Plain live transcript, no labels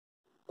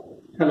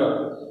Hello,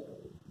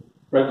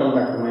 welcome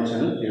back to my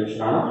channel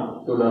piyushrana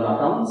to learn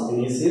accounts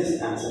in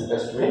easiest and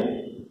simplest way,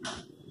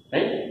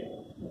 right?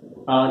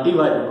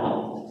 TYBCom,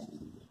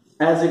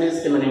 as it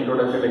is given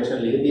introductory lecture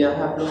ले दिया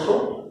है आप लोग को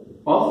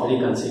of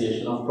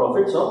reconciliation of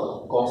profits of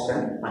cost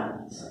and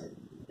finance।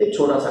 एक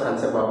छोटा सा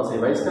concept वापस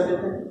रिवाइज कर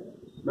लेते हैं,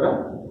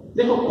 बराबर।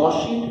 देखो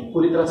कॉस्ट शीट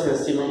पूरी तरह से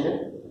एस्टिमेट है,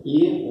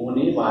 ये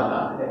होने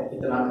वाला है,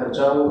 इतना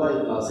खर्चा होगा,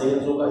 इतना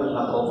सेल्स होगा,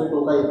 इतना प्रॉफिट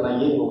होगा, इतना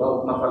ये होगा,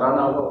 उतना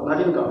फलाना होगा,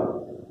 उतना इनका होगा।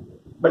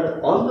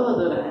 But on the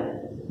other hand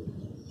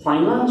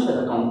financial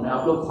account में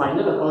आप लोग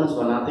फाइनल अकाउंट्स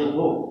बनाते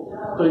हो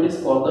तो it is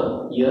for the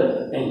year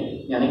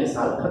and, यानी कि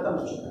साल खत्म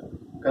हो चुका है,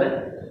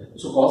 correct.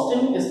 So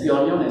costing is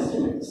purely on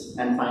estimates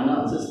and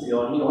finance is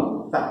purely on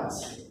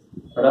facts,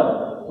 बराबर।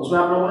 उसमें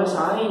आप लोगों ने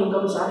सारे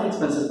इनकम सारे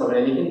एक्सपेंसेस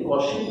पकड़े, लेकिन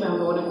कॉस्ट शीट में हम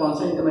लोगों ने कौन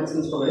से इनकम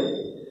एक्सपेंस पकड़े?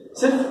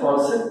 सिर्फ और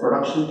सिर्फ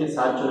प्रोडक्शन के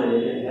साथ जो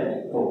रिलेटेड है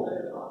वो,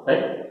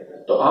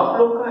 राइट। तो आप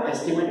लोग का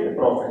एस्टिमेटेड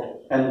प्रॉफिट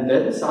एंड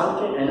देन साल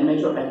के एंड में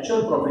जो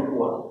एक्चुअल प्रॉफिट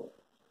हुआ,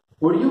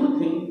 would you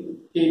think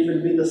it will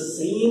be the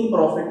same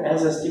profit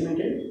as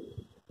estimated?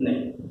 नहीं,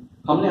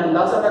 हमने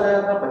अंदाजा लगाया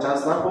था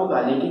 50 लाख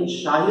होगा, लेकिन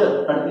शायद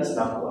 38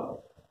 लाख हुआ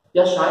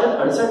या शायद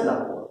 68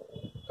 लाख हुआ,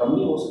 कम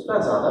भी हो सकता है,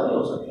 ज्यादा भी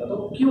हो सकता है। तो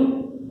क्यों?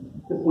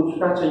 तो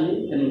पूछना चाहिए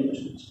या नहीं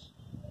पूछना चाहिए?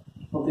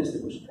 ऑब्वियसली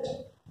पूछना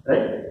चाहिए,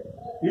 right.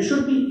 You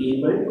should be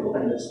able to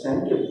understand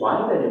कि व्हाई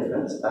द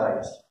डिफरेंस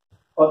अराइज,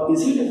 और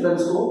इसी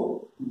डिफरेंस को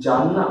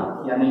जानना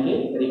यानी कि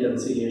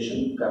रिकंसिलिएशन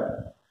करना।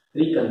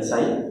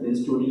 Reconcile means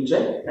to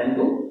recheck and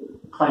to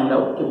find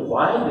out कि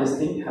why this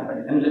thing happened,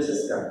 analysis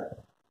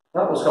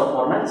करना। उसका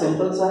फॉर्मेट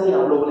सिंपल सा ही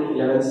आप लोगों ने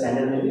 11th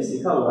स्टैंडर्ड में भी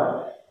सीखा हुआ है,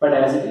 बट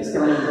एज इट इज के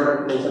मैंने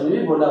इंट्रोडक्टरी लेक्चर में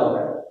भी बोला हुआ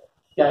है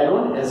कि आई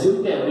डोंट एज्यूम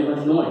कि एवरीवन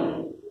नो इट।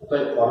 तो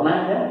एक फॉर्मेट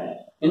है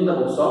in the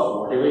books of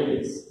whatever it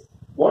is,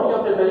 what you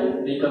are preparing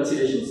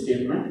reconciliation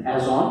statement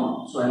as on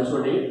so and so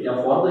date या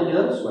for the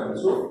year so and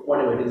so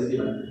whatever it is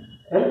given,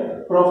 right.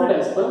 Profit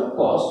as per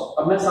cost.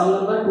 अब मैं सम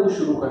number 2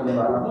 शुरू करने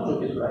वाला हूं जो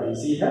कि थोड़ा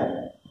इजी है,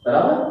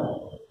 बराबर,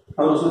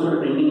 और उसमें थोड़ी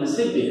प्रिंटिंग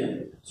मिस्टेक भी है,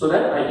 so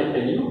that I can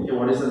tell you okay,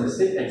 what is the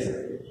mistake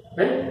exactly,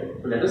 right?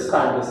 So let us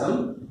start the sum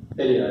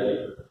very early.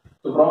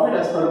 तो profit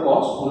as per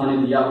cost उन्होंने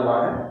दिया हुआ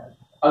है,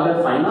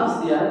 अगर फाइनेंस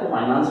दिया है तो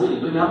फाइनेंस भी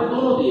लिखो, यहाँ पे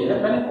दोनों दिए हैं,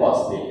 मैंने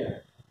कॉस्ट दे दिया है।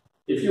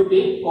 If you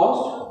take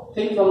cost,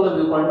 think from the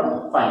viewpoint of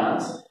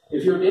finance.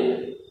 If you take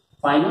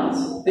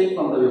finance, think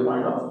from the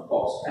viewpoint of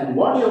cost.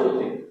 And what you have to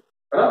think,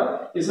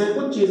 बराबर? इसमें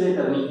कुछ चीजें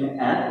करनी है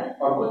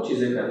ऐड और कुछ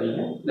चीजें करनी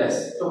है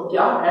लेस। तो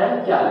क्या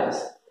ऐड क्या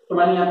लेस, तो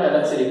मैंने यहाँ पे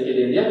अलग से लिख के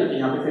दे दिया, क्योंकि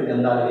यहाँ पे फिर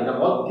गंदा लगेगा,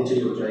 बहुत खिचड़ी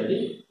हो जाएगी।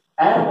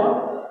 Add what?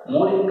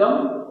 More income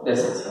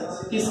less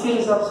expense. किसके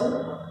हिसाब से?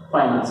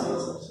 फाइनेंस के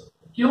हिसाब से।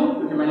 क्यों?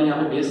 क्योंकि मैंने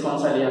यहाँ पे बेस कौन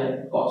सा लिया है?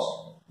 Cost,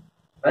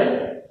 right.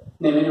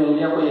 नहीं, मेरी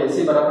उंगलियां कोई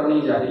ऐसी बराबर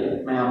नहीं जा रही है,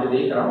 मैं यहाँ पे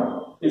देख रहा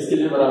हूँ, इसके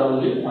लिए बराबर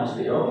उंगली पहुंच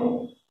रही है, okay.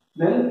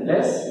 Than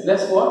less,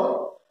 less what?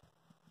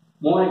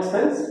 More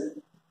expense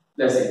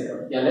less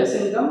income, या लेस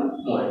इनकम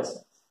मोर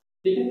एक्सपेंस,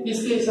 ठीक है।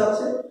 किसके हिसाब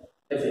से?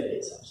 एफए के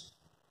हिसाब से।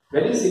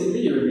 Very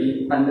simply, you will be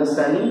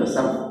understanding the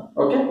sum.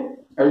 Okay,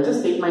 I will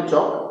just take my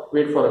chalk.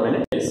 Wait for a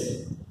minute, please.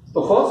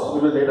 So first,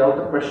 we will read out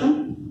the question,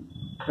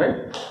 right?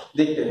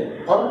 देखते हैं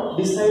और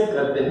डिसाइड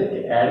करते हैं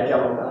कि add क्या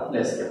होगा,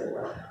 less क्या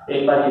होगा।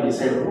 एक बार ये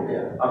डिसाइड हो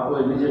गया, आपको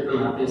इमीडिएटली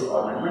यहाँ पे इस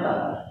फॉर्मेट में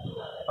डालना है।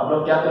 आप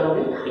लोग क्या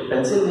करोगे? एक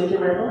पेंसिल लेके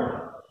बैठो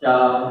या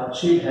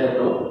शीट है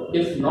तो,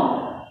 इफ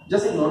नॉट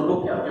जस्ट एक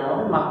नोटबुक है आपके वहां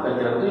पे मार्क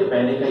करके रखो, ये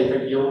पहले का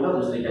इफेक्ट ये होगा,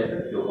 दूसरे का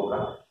इफेक्ट ये होगा,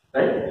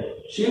 राइट।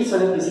 शीट्स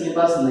अगर किसी के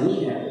पास नहीं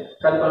है,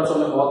 कल परसों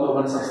में बहुत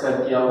लोगों ने सब्सक्राइब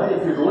किया हुआ है,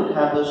 if you don't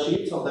have the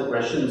sheets of the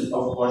questions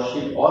of cost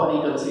sheet और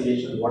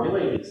reconciliation whatever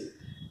it is,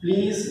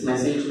 please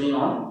message me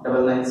on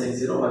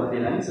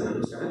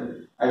 9960139727।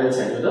 I will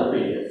send you the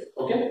PDF,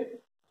 okay.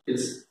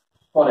 It's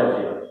for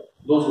everyone,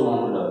 those who want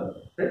to learn,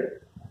 right.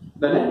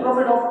 The net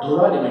profit of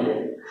धुरा limited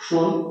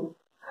shown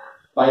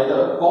by the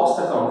cost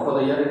account for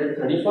the year ended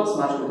 31st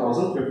March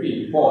 2015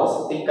 was,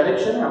 एक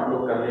correction है आप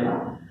लोग कर लेना,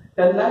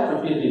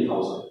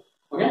 10,53,000,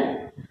 okay.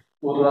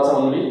 वो थोड़ा सा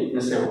उंगली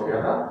मिस्टेक हो गया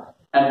था।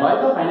 And by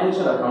the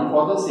financial account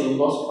for the same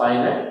was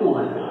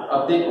 5,02,000।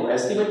 अब देखो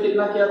एस्टिमेट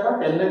कितना किया था?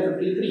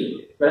 10,53,000,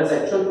 whereas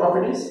actual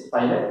profit is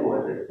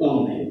 5,02,000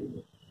 only.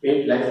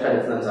 8 lakh का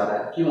डिफरेंस आ रहा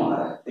है, क्यों आ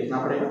रहा है देखना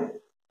पड़ेगा,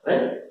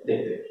 राइट।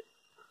 देखते हैं।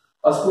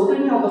 A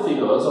scrutiny of the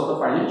figures of the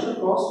financial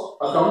cost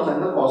accounts and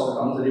the cost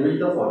accounts reveal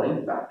the following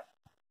fact.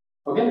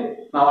 Okay,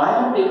 now I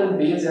have taken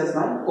base as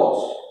my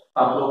cost.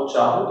 आप लोग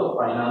चाहो तो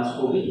फाइनेंस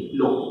को भी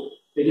लो,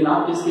 लेकिन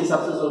आप किसके हिसाब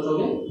से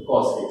सोचोगे?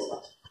 कॉस्ट के हिसाब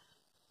से,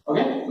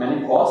 ओके। मैंने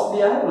कॉस्ट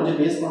दिया है, मुझे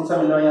बेस कौन सा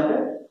मिल रहा है यहाँ पे?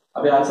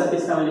 अभी आंसर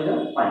किसका मिलेगा?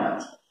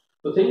 फाइनेंस।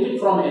 तो think it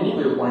from any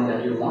view point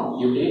that you want,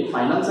 you take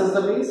finance as the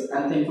base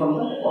and think from the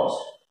cost,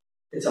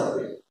 it's up to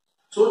you.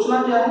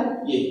 सोचना क्या है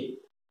ये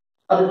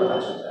अभी पता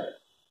चल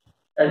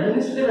जाएगा।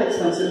 Administrative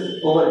expenses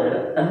overhead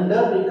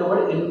under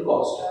recovered in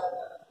cost,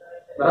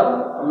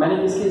 बराबर। मैंने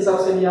किसके हिसाब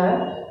से लिया है?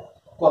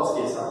 कॉस्ट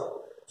के हिसाब।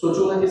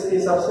 सोचूंगा किसके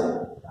हिसाब से?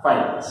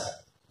 फाइनेंस,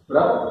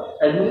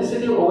 बराबर।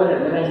 एडमिनिस्ट्रेटिव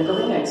ओवरहेड मेरा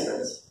incoming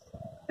expense,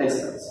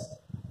 expense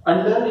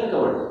under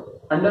recovered,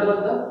 under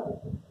मतलब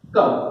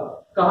कम,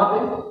 कहां पे?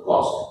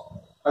 कॉस्ट।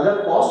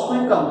 अगर कॉस्ट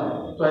में कम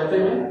है तो एफए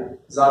में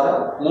ज्यादा,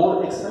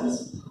 मोर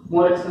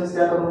एक्सपेंस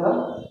क्या करूंगा,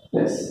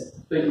 लेस।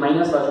 तो एक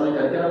माइनस बाजू में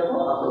करके रखो,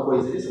 आप लोग को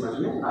इजीली समझ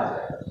में आ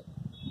जाएगा।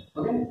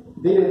 ओके,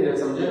 धीरे धीरे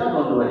समझेगा,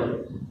 don't worry.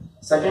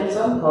 Second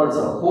some, third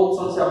some, fourth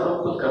सम से आप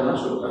लोग खुद करना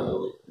शुरू कर दो,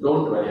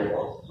 don't worry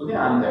about. Okay,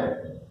 I am there.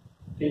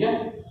 ठीक है,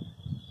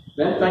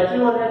 when factory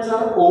overheads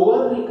are over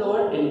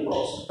recovered in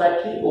cost,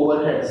 factory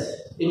overheads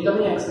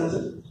incoming expense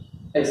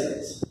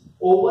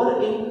over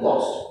in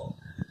cost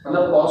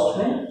मतलब कॉस्ट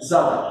में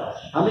ज्यादा,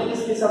 हमें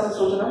किसके हिसाब से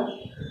सोचना है,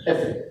 एफ।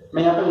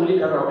 मैं यहाँ पे उंगली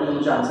कर रहा हूँ,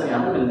 मुझे आंसर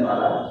यहाँ पे मिलने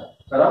वाला है,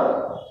 बराबर।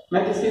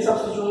 मैं किसके हिसाब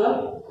से सोचूंगा,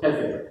 एफ।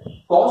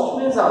 कॉस्ट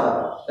में ज्यादा,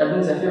 दैट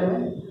मींस एफ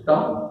में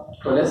कम,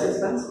 तो लेस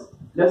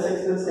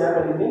एक्सपेंस क्या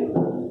करेंगे,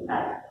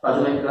 ऐड,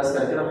 बाजू में प्लस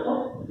करके रखो,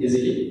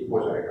 इजीली हो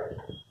जाएगा।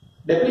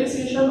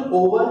 Depreciation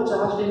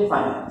overcharged in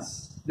finance.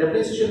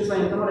 Depreciation is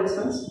income or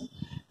expense?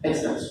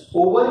 Expense.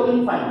 Over in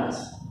finance.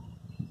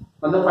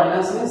 मतलब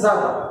फाइनेंस में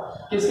ज्यादा,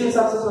 किसके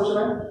हिसाब से सोच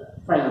रहा है,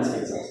 फाइनेंस के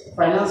हिसाब से।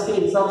 फाइनेंस के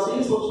हिसाब से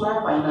ही सोच रहा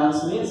है,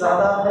 फाइनेंस में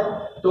ज्यादा है,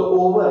 तो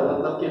ओवर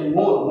मतलब कि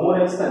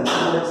मोर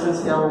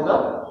एक्सपेंस क्या होगा,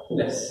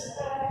 लेस।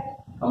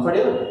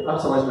 कंफर्टेबल, अब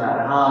समझ में आ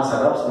रहा है, हाँ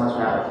सर अब समझ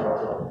में आ रहा है थोड़ा।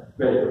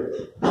 Very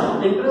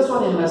good. Interest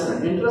on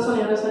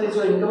investment is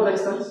your income और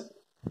एक्सपेंस?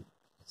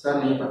 सर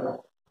नहीं पता,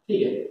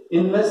 ठीक है।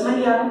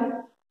 इन्वेस्टमेंट क्या है,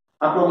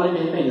 आप लोगों ने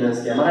कहीं पे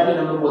इन्वेस्ट किया, मराठी में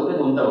हम लोग बोलते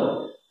हैं घूमता हुआ,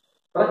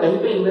 पर कहीं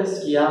पे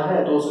इन्वेस्ट किया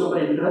है तो उसके ऊपर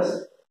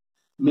इंटरेस्ट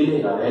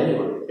मिलेगा। वेरी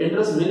गुड,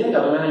 इंटरेस्ट मिलेगा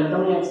तो मेरा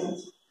इनकम या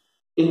एक्सपेंस,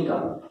 इनकम।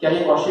 क्या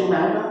ये कॉस्ट शीट में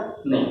आएगा,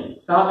 नहीं।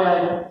 कहां पे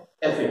आएगा,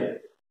 एफए।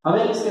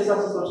 हमें किसके हिसाब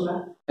से सोचना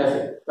है,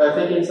 एफए। तो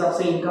एफए के हिसाब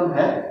से इनकम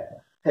है,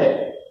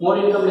 more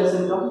income less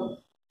income,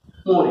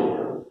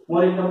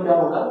 more income क्या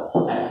होगा,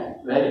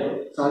 वेरी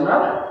गुड, समझ में आ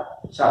रहा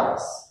है,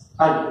 शाबाश।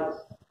 आगे,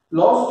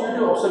 लॉस ड्यू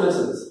टू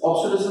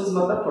ऑब्सोलेसेंस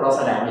मतलब थोड़ा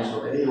सा डैमेज हो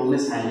गया,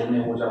 मिस हैंडलिंग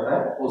में हो जाता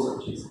है वो सब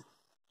चीज।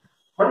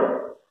 बट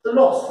तो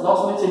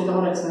लॉस मींस इनकम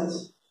और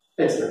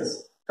एक्सपेंस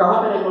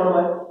कहां पे रिकॉर्ड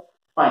हुआ है,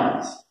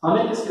 फाइनेंस।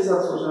 हमें किसके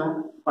साथ सोचना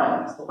है,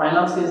 फाइनेंस। तो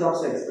फाइनेंस के हिसाब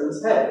से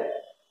एक्सपेंस है,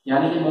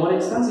 यानी कि मोर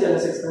एक्सपेंस या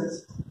लेस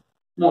एक्सपेंस,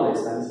 मोर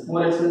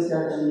एक्सपेंस क्या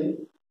करेंगे,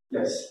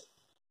 लेस।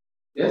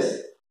 यस,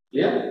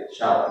 क्लियर,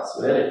 शाबाश,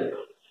 वेरी गुड।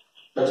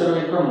 बच्चे लोग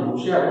एकदम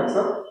होशियार हैं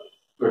सब,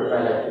 गुड,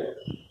 आई लाइक इट।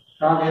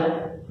 कहां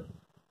गया,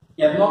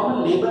 abnormal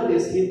labor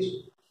wastage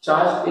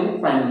charged in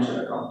financial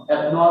account.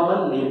 Abnormal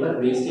labor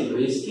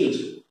wastage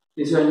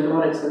is your income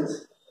or expense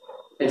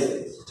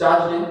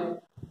charged in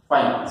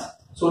finance.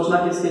 सोचना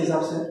किसके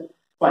हिसाब से,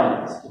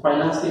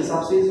 फाइनेंस के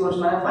हिसाब से ही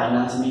सोचना है,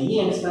 फाइनेंस में ही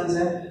एक्सपेंस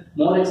है,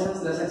 मोर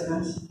एक्सपेंस लेस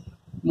एक्सपेंस,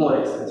 मोर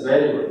एक्सपेंस,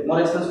 वेरी गुड।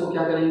 मोर एक्सपेंस को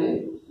क्या करेंगे,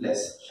 लेस,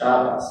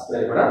 शाबाश,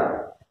 very good.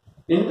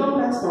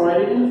 Income tax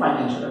provided in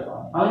financial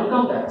account, और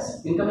इनकम टैक्स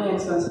इनकम या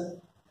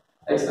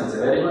एक्सपेंस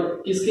है, वेरी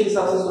गुड। किसके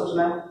हिसाब से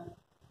सोचना है,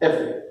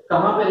 एफ।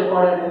 कहां पे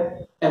रिकॉर्डेड है,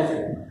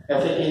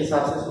 एफए के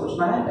हिसाब से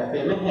सोचना है,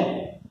 एफए में है,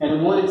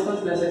 and more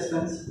expense less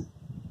expense,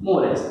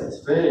 more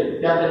expense, very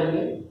क्या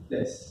करेंगे,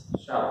 लेस,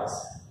 शाबाश।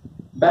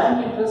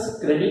 Bank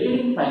interest credited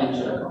in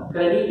financial account,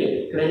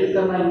 credit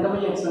करना इनकम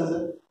या एक्सपेंस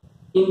है,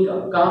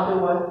 इनकम। कहां पे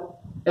हुआ है,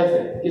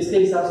 एफए। किसके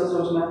हिसाब से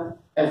सोचना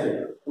है, FA.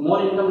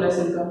 More income less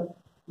income,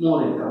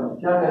 more income,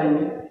 क्या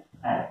करेंगे,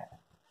 add,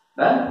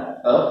 done,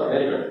 okay,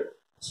 very good.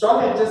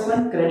 Stock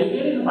adjustment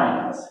credited in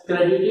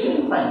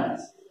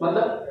finance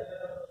मतलब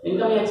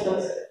इनकम या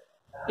एक्सपेंस,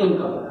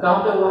 इनकम।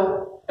 कहां पे हुआ,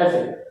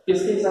 एफए।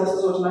 किसके हिसाब से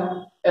सोचना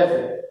है,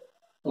 एफए।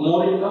 तो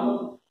मोर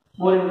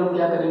इनकम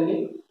क्या करेंगे,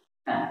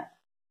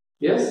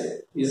 यस,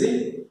 इजी,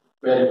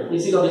 वेरी गुड।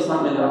 इसी का भी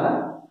स्मार्ट मिल रहा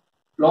है।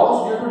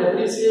 Loss due to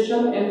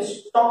depreciation in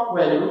stock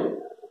value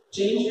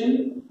change in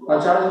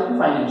charge in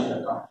financial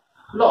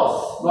account.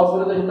 Loss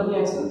बोले तो इनकम या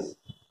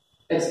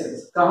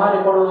एक्सपेंस। कहां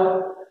रिकॉर्ड हुआ,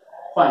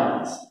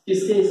 फाइनेंस।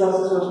 किसके हिसाब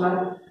से सोचना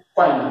है,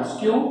 फाइनेंस।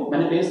 क्यों,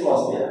 मैंने बेस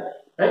कॉस्ट दिया,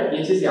 राइट,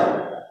 ये चीज याद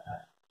रखना।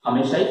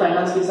 हमेशा ही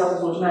फाइनेंस के हिसाब से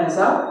सोचना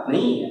ऐसा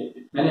नहीं है,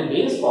 मैंने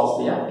बेस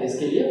कॉस्ट दिया,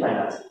 इसके लिए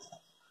फाइनेंस।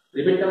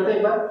 रिपीट करते हैं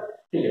एक बार,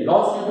 ठीक है।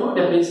 Loss due to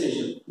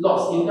depreciation,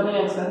 loss income या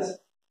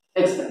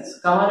एक्सपेंस।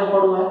 कहां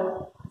रिकॉर्ड हुआ है,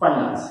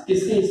 फाइनेंस।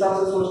 किसके हिसाब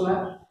से सोचना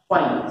है,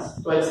 फाइनेंस।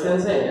 तो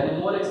एक्सपेंस है,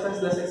 यानी मोर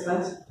एक्सपेंस लेस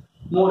एक्सपेंस,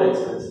 मोर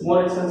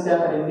एक्सपेंस क्या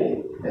करेंगे,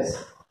 लेस,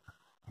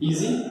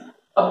 इजी।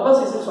 अब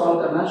बस इसे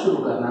सॉल्व करना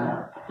शुरू करना है।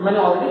 तो मैंने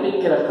ऑलरेडी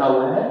लिख के रखा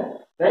हुआ है,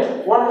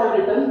 right, what I have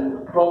written,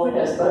 profit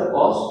as per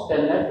cost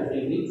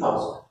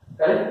 10,53,000,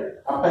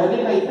 correct. अब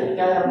पहले का इफेक्ट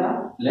क्या है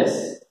अपना, लेस,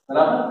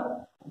 बराबर।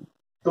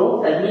 तो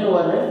admin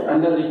overhead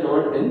under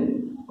recovered in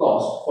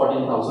cost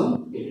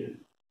 14,800,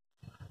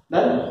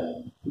 done.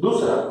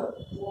 दूसरा,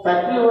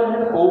 factory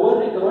overhead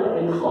over recovered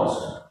in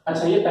cost.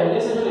 अच्छा, ये पहले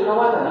से जो लिखा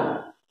हुआ था ना,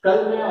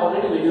 कल मैं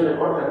ऑलरेडी वीडियो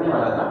रिकॉर्ड करने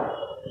वाला था,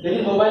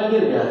 लेकिन मोबाइल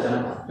गिर गया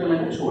अचानक, फिर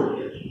मैंने छोड़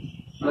दिया।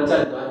 मतलब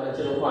चल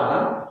बच्चे लोग को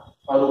आराम,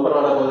 और ऊपर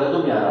वाला बोल रहा है तो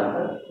भी आराम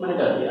कर, मैंने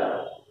कर दिया,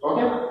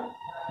 okay.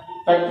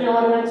 Factory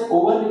overheads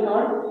over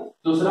recovered.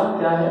 दूसरा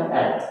क्या है,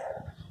 add.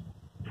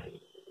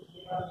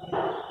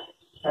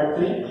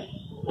 Factory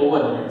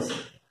overheads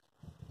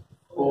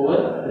over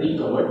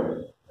recovered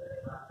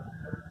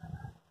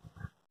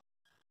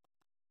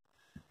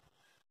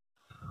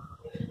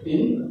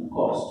in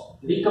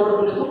cost. Recovered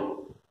बोले तो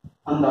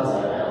अंदाजा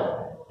लगाया,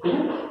 ठीक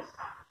है,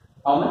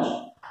 हाउ मच,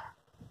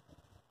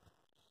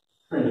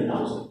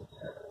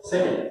 1000।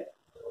 सेकेंड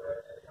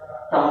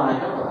कहाँ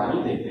आएगा पता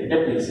नहीं, देखते हैं।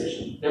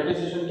 डेप्रिसिएशन,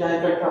 डेप्रिसिएशन क्या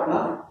इफेक्ट अपना,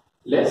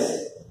 less,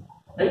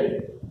 right.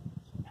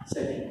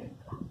 Second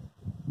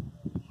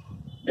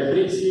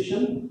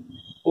depreciation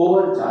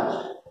over charge.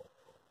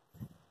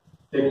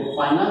 देखो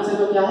फाइनेंस से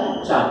तो क्या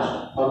है चार्ज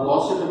और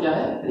कॉस्ट से तो क्या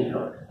है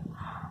recover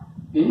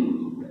in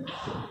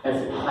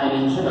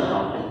financial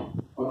accounting.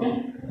 Okay,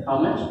 how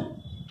much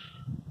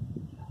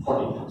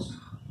 40,000।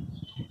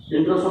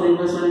 Interest on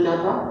investment क्या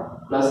था,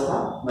 प्लस था,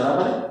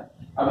 बराबर है।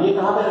 अब ये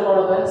कहां पर रिकॉर्ड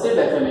होता है, सिर्फ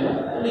एफ में ना,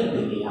 लिख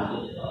देंगे यहाँ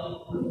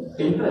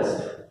interest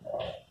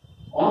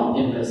on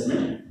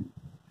investment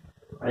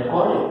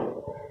recorded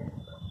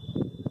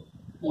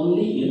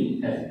only in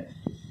F,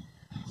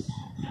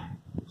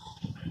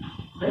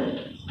 right.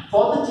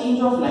 For the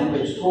change of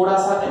language, थोड़ा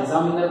सा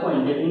एग्जामिनर को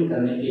एंटरटेन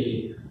करने के लिए,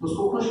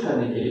 उसको खुश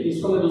करने के लिए,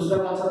 इसको मैं दूसरा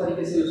कौन सा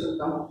तरीके से यूज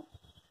करता हूँ,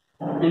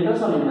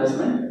 interest on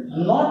investment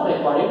not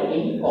recorded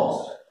in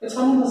cost, it's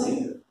one the same,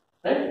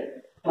 right.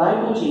 Try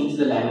to change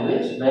the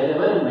language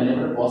wherever and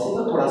whenever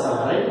possible, थोड़ा सा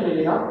वैरायटी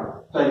मिलेगा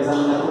तो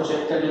एग्जामिनर को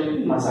चेक करने में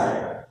भी मजा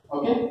आएगा।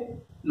 Okay,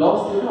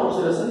 loss due to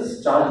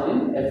obsolescence charge in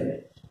FA,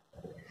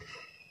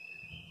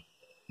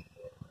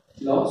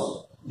 loss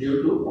due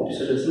to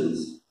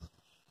obsolescence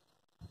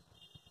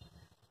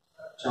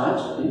charge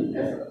in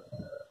FA,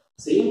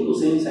 same to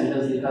same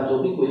sentence लिखा तो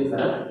भी कोई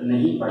फर्क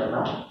नहीं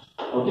पड़ता।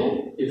 Okay,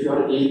 if you are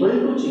able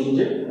to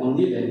change it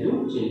only then you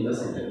change the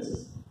sentences.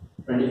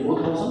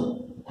 24,000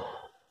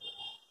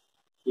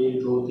 1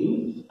 2 3,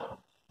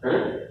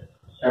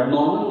 correct.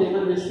 Abnormal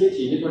labour wastage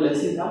ये भी तो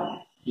लेस ही था,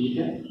 ठीक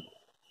है।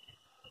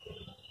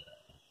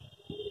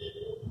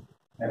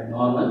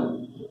 Abnormal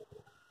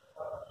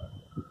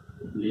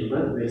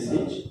labour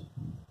wastage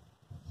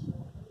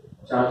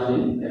charge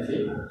in FA,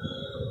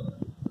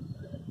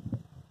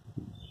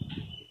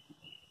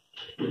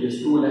 it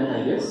is 2 lakh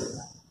I guess,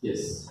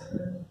 yes.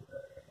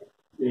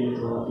 1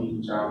 2 3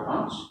 4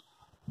 5,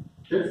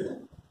 fifth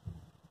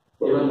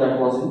even that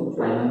was in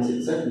finance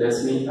itself, less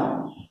नहीं था।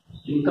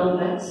 income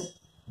tax,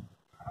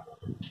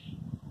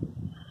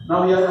 now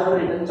here I have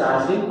written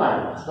charged in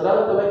finance,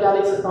 बराबर। तो मैं क्या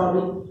लिख सकता हूँ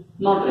अभी,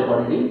 not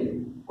recorded in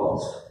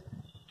cost।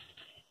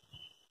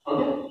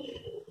 Okay,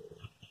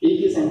 एक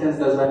ही सेंटेंस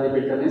 10 बार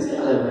रिपीट करने से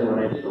अलग अलग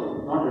वैरायटी तो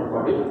not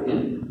recorded in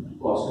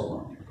cost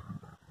account।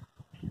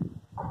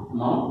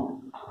 now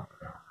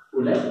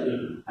 2 lakh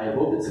 8, I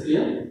hope it's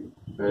clear,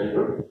 very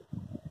good।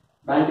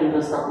 Bank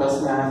interest का प्लस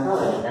में आया था,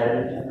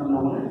 ऐड किया था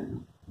हमने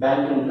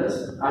बैंक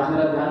इंटरेस्ट। आज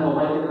मेरा ध्यान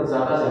मोबाइल की तरफ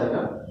ज्यादा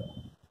जाएगा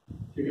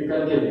क्योंकि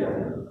कल के लिया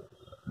है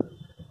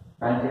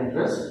bank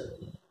interest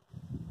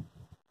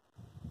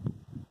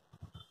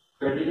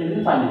credited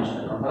in financial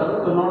account,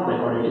 बराबर। तो नॉट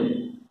रिकॉर्डेड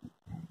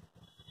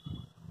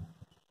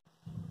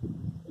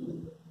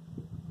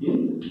इन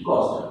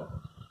कॉस्ट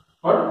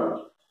और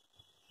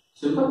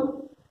simple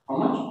how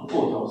much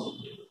 4,000।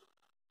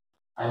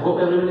 I hope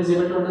everyone is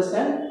able to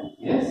understand,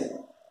 yes.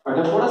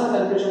 अगर थोड़ा सा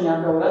कंफ्यूजन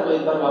यहाँ पे हो रहा है तो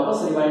एक बार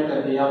वापस रिवाइंड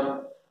करके आप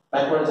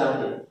बैकवर्ड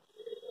जाके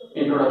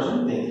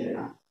इंट्रोडक्शन देख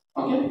लेना।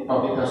 ओके,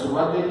 टॉपिक का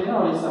शुरुआत देख लेना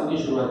और इस सब की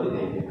शुरुआत भी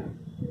देख लेना।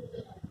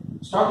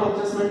 स्टॉक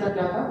एडजस्टमेंट का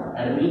क्या था,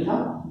 एडमिन था।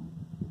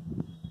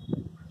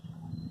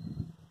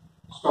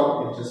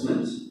 Stock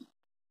adjustments,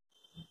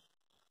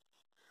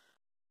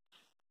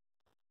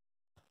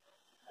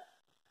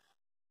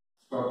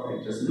 stock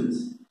adjustments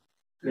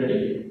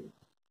credit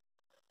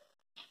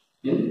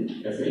in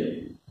FA,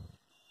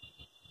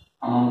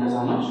 amount is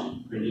how much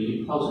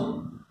 28,000।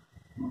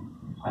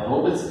 I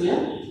hope it's clear.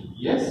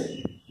 Yes.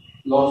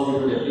 Loss due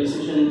to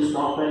depreciation in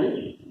stock value.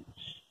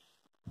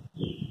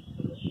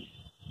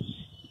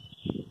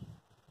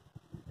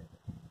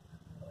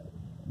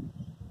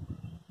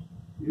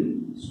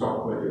 Stock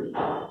value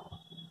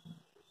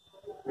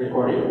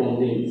recorded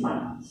only in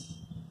finance.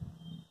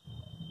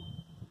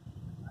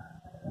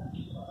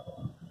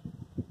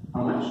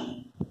 How much?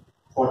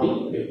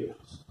 48,000.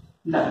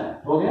 Done.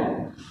 हो गया।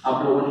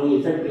 आप लोगों ने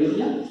effect दे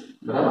दिया,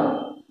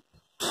 बराबर।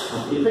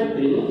 Effect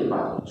देने के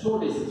बाद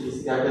छोटी सी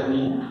चीज क्या करनी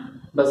है,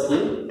 बस ये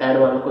ऐड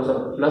वाले को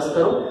सब प्लस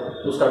करो,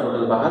 उसका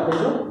टोटल बाहर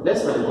भेजो,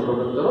 लेस वाले को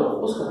टोटल करो,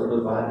 उसका टोटल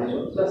बाहर भेजो,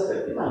 प्लस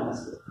करके माइनस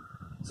करो।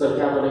 सर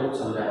क्या बोले कुछ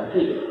समझाया,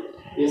 ठीक है।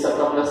 ये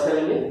सबका प्लस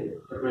करेंगे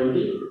तो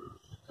 20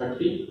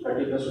 30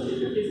 30 प्लस 20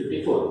 50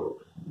 54,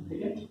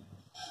 ठीक है।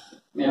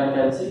 मेरा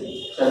कैलसी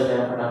चल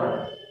गया फटाफट,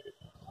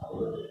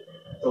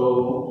 तो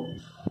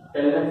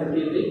 10 lakh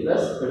 53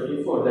 plus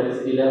 54 that is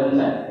 11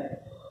 lakh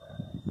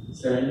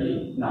 70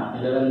 ना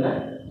 11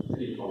 lakh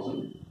 3,000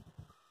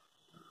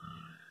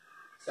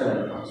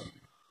 7,000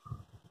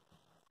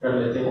 कर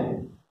लेते हैं।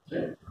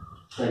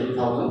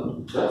 20,000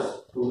 plus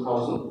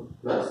 2,000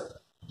 plus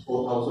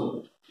 4,000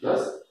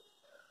 plus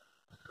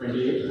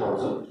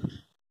 28,000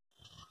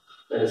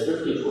 that is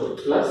 54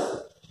 plus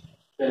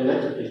 10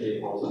 lakh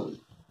 53,000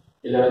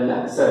 11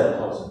 lakh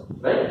 7,000,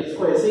 right.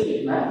 इसको ऐसे ही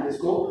लिखना है,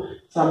 इसको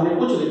सामने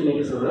कुछ लिखने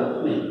की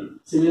जरूरत नहीं।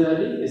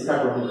 सिमिलरली इसका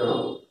टोटल करो।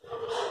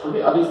 ओके,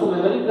 अब इसको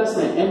मेमोरी प्लस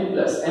में m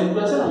प्लस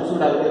है ना, उसमें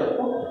डाल के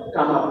रखो,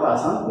 काम आपका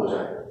आसान हो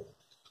जाएगा।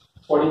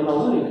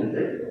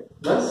 14,800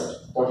 plus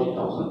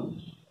 40,000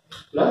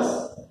 plus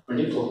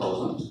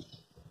 24,000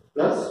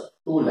 plus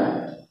 2 lakh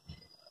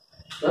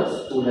plus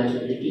 2 lakh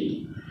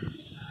 80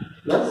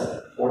 plus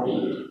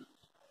 48.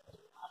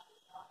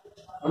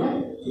 Okay,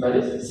 so that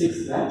is 6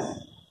 lakhs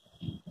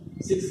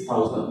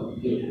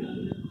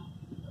 6,800.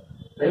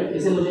 Right,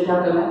 इसे मुझे क्या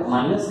करना है,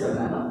 माइनस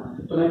करना है ना,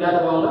 तो मैं क्या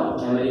लगाऊंगा,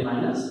 मेमोरी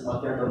माइनस और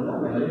क्या करूंगा,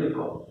 memory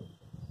record.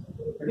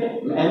 Okay,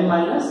 m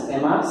minus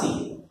MRC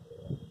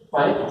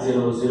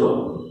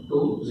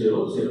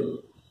 500200.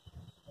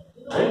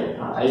 Right,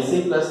 ऐसे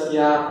प्लस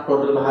किया,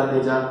 टोटल बाहर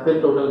भेजा, फिर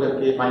टोटल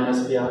करके माइनस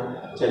किया,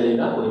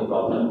 चलेगा, कोई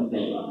प्रॉब्लम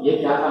नहीं है. ये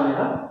क्या था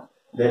मेरा,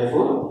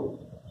 therefore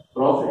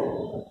profit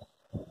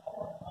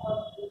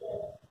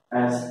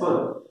as per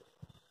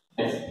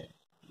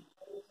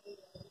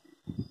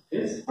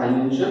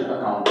financial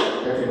account.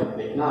 कैसे मत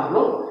देखना आप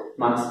लोग,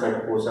 मार्क्स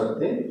कट हो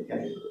सकते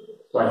हैं.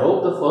 तो I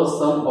hope the first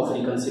some of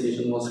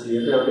reconciliation was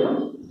clear to everyone.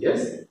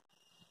 Yes.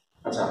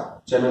 अच्छा,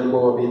 चैनल को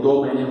अभी 2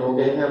 महीने हो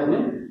गए हैं अपने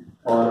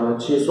और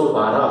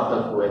 612 अब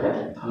तक हुए हैं,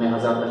 हमें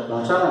 1000 तक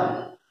पहुंचाना है.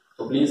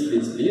 तो प्लीज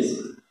प्लीज प्लीज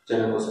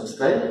चैनल को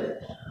सब्सक्राइब,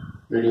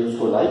 वीडियोस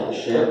को लाइक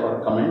शेयर और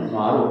कमेंट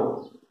मारो.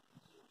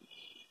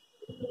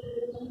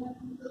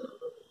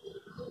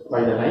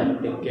 By the time,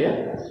 take care.